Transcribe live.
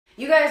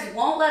You guys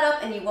won't let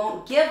up and you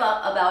won't give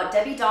up about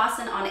Debbie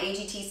Dawson on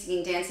AGT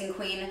singing Dancing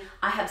Queen.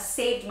 I have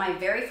saved my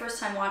very first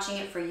time watching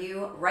it for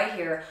you right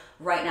here,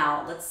 right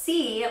now. Let's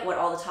see what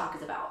all the talk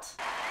is about.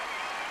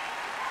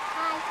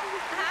 Hi.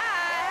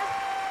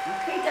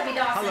 Okay, Debbie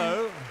Dawson.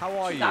 Hello, how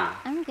are you?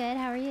 I'm good,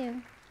 how are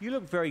you? You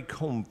look very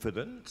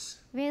confident.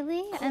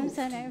 Really? I'm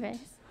so nervous.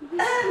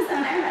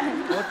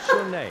 What's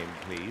your name,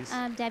 please?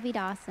 Debbie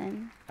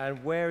Dawson.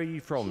 And where are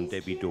you from,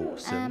 Debbie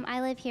Dawson?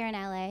 I live here in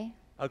LA.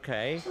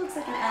 Okay. She looks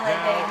like an LA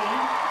baby.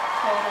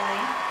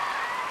 Totally.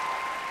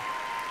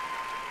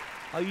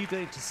 Are you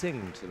going to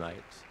sing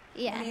tonight?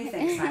 Yeah. What do you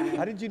think, Simon?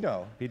 How did you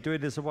know? You're doing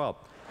this a while.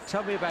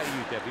 Tell me about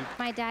you, Debbie.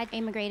 My dad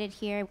immigrated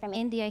here from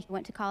India. He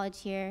went to college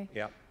here.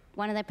 Yeah.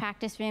 One of the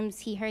practice rooms,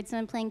 he heard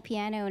someone playing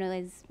piano, and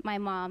it was my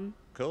mom.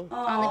 Cool.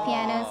 On the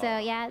piano. So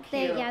yeah,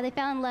 they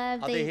fell in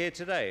love. Are they here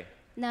today?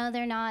 No,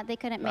 they're not. They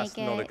couldn't make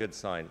it. That's not a good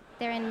sign.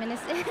 They're in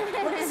Minnesota.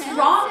 What is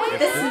wrong with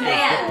this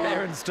man? If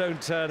parents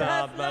don't turn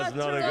up, that's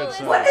not a good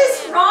sign. What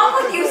is wrong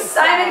with you,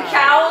 Simon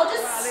Cowell?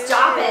 Just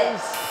stop it.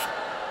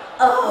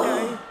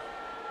 Oh.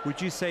 Would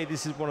you say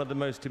this is one of the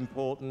most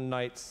important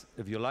nights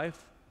of your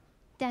life?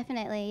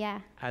 Definitely,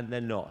 yeah. And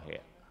they're not here.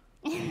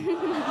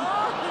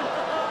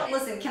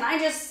 Listen, can I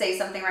just say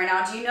something right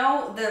now? Do you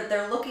know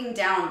they're looking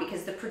down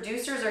because the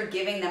producers are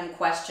giving them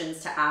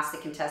questions to ask the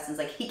contestants.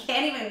 Like, he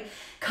can't even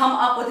come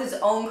up with his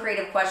own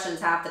creative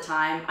questions half the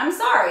time. I'm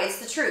sorry, it's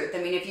the truth. I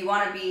mean, if you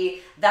want to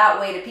be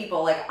that way to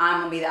people, like, I'm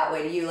going to be that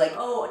way to you. Like,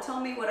 oh, tell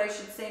me what I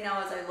should say now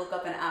as I look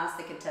up and ask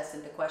the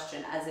contestant the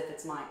question as if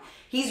it's mine.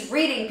 He's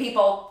reading,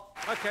 people.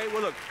 Okay,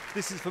 well, look,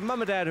 this is for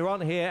Mum and Dad who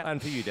aren't here,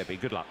 and for you, Debbie.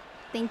 Good luck.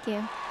 Thank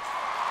you.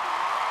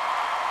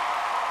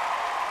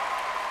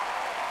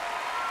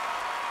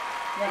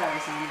 Whatever,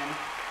 Simon.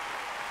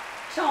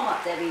 Show him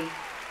up, Debbie.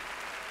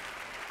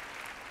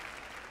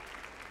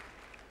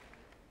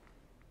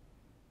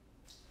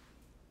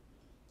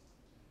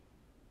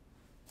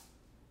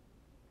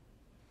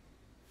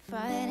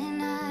 Friday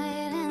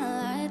night and the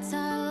lights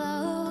are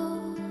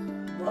low.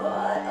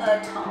 What a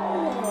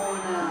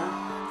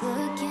tone.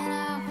 Looking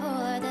out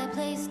for that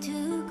place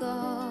to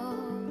go.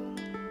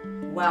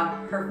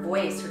 Wow, her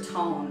voice, her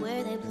tone.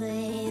 Where they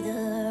play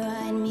the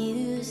right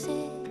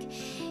music.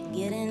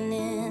 Getting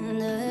in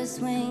the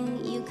swing,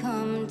 you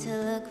come to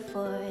look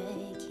for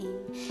a king.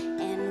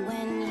 And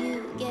when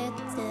you get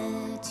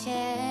the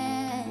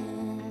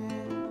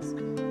chance,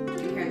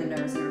 You're hearing the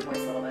nerves in her voice a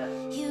little bit.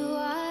 you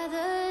are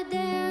the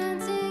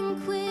dancing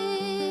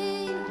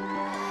queen.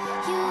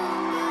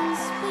 Young and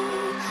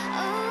sweet,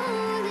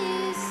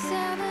 only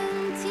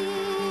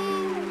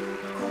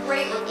 17.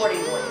 Great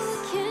recording voice.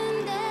 You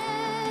can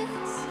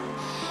dance,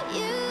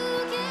 you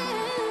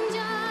can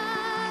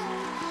jive,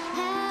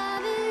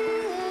 having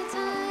the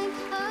time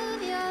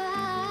of your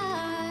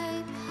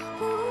life.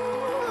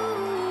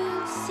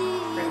 Ooh, see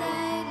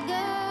that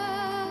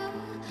girl,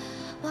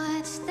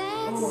 watch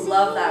that. Ooh,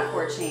 love that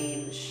chord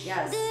change.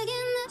 Yes. Digging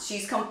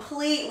She's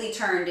completely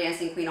turned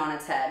Dancing Queen on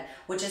its head,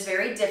 which is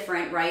very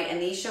different, right?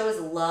 And these shows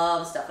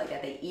love stuff like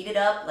that. They eat it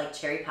up like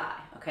cherry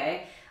pie,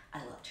 okay? I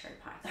love cherry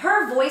pie.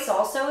 Her voice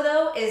also,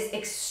 though, is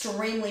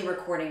extremely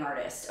recording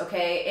artist,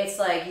 okay? It's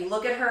like you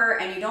look at her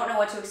and you don't know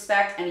what to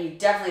expect, and you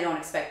definitely don't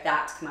expect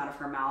that to come out of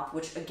her mouth,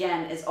 which,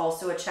 again, is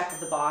also a check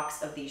of the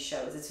box of these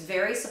shows. It's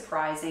very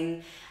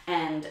surprising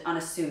and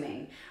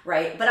unassuming,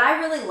 right? But I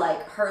really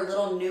like her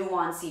little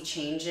nuancy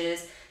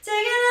changes. Taking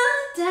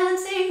a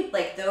dancing,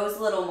 like those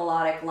little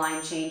melodic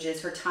line changes.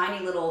 Her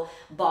tiny little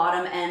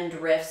bottom end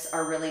riffs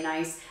are really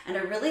nice. And I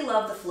really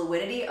love the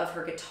fluidity of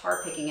her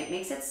guitar picking. It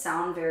makes it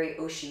sound very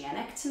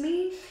oceanic to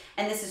me.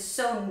 And this is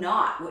so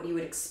not what you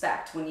would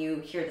expect when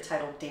you hear the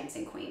title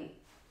Dancing Queen.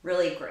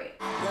 Really great.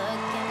 looking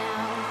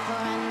out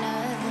for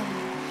another.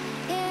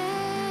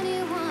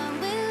 Anyone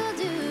will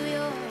do.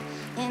 You're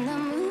in the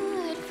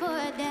mood for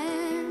a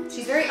dance.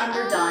 She's very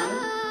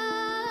underdone.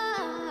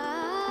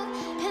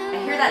 I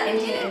hear that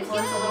Indian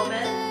influence a little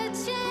bit.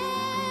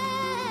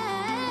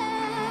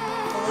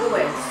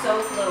 Fluid,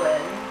 so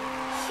fluid.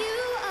 You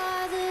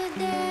are the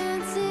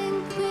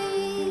dancing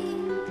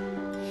queen,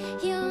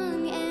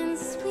 young and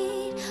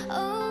sweet,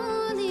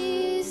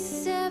 only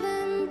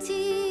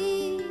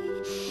 17.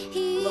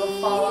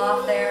 Little fall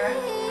off there.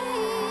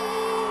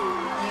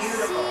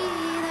 Beautiful.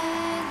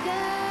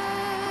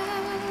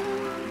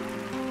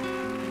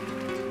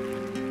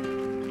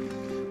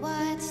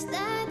 Watch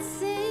that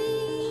scene.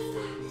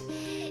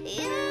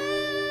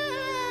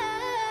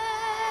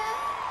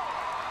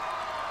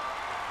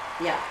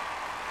 Yeah.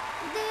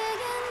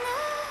 Digging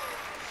that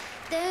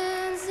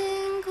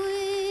dancing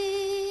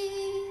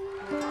queen.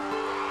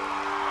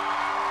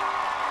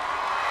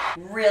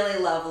 Really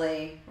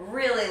lovely,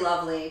 really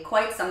lovely.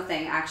 Quite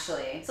something,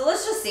 actually. So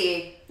let's just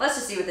see what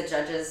the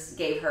judges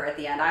gave her at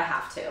the end. I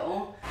have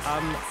to.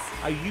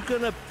 Are you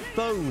gonna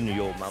phone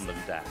your mum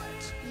and dad?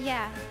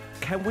 Yeah.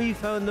 Can we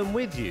phone them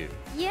with you?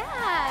 Yeah,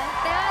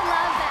 Dad, I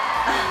love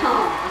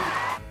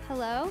that.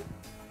 Hello?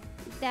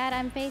 Dad,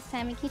 I'm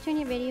FaceTiming. Can you turn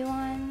your video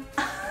on?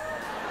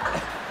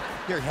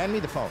 Here, hand me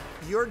the phone.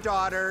 Your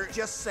daughter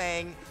just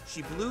sang.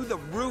 She blew the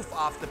roof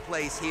off the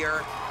place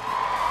here.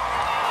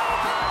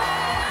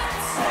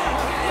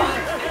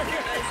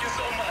 Thank you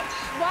so much.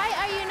 Why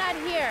are you not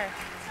here?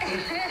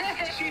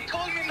 She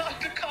told me not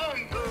to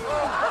come.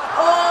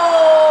 Oh!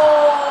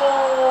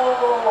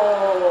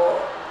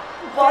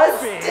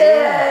 Busted!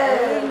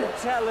 Didn't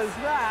tell us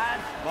that.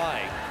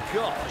 My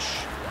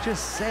gosh.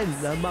 Just send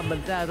their mum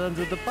and dad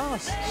under the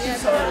bus.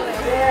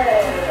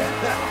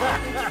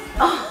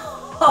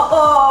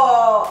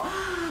 Oh!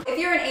 If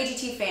you're an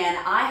AGT fan,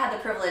 I had the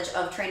privilege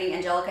of training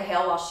Angelica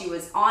Hale while she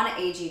was on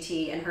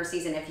AGT in her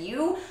season. If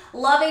you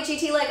love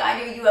AGT like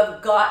I do, you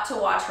have got to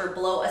watch her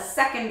blow a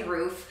second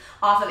roof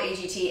off of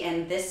AGT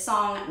in this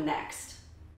song next.